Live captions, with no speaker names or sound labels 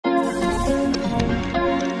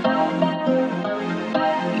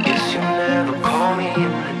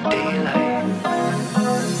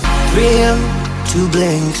3 AM, 2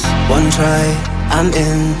 blinks, 1 try, I'm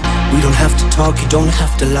in. We don't have to talk, you don't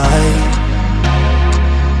have to lie.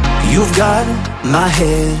 You've got my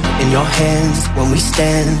head in your hands when we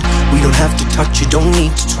stand. We don't have to touch, you don't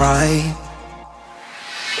need to try.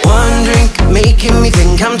 1 drink, making me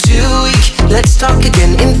think I'm too weak. Let's talk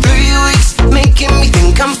again in 3 weeks, making me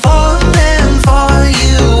think I'm falling for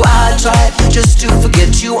you. I tried just to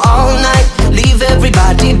forget you all night, leave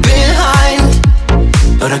everybody behind.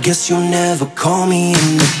 But I guess you'll never call me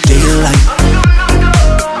in the daylight.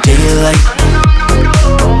 Daylight,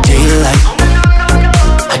 daylight.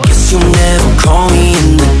 I guess you'll never call me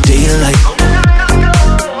in the daylight.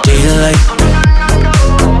 Daylight,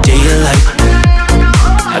 daylight.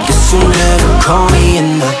 I guess you'll never call me in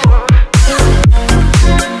the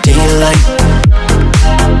daylight.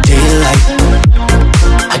 Daylight.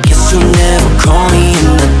 I guess you'll never call me in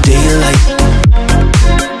the daylight.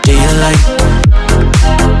 Daylight.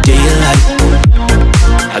 Daylight.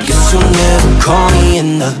 I guess you'll never call me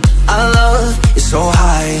in the. Our love is so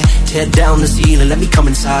high, tear down the ceiling, let me come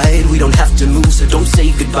inside. We don't have to move, so don't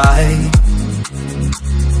say goodbye.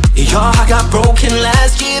 Your heart got broken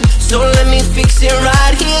last year, so let me fix it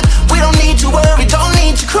right here. We don't need to worry, don't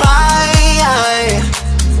need to cry.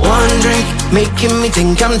 1 drink, making me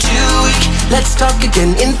think I'm too weak. Let's talk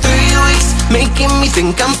again in 3 weeks, making me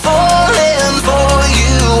think I'm falling for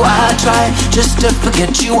you. I try just to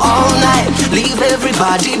forget you all night, leave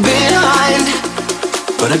everybody behind.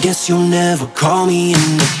 But I guess you'll never call me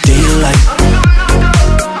in the daylight.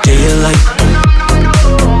 Daylight.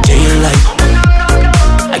 Daylight.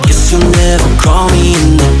 I guess you'll never call me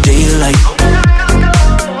in the daylight.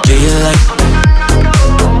 Daylight.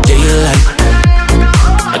 Daylight.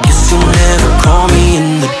 I guess you'll never call me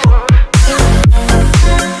in the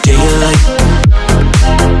daylight.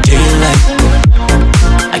 Daylight.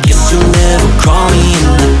 I guess you'll never call me in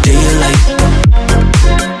the daylight.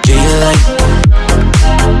 Daylight.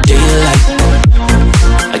 Daylight.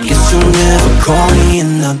 I guess you'll never call me in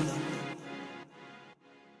the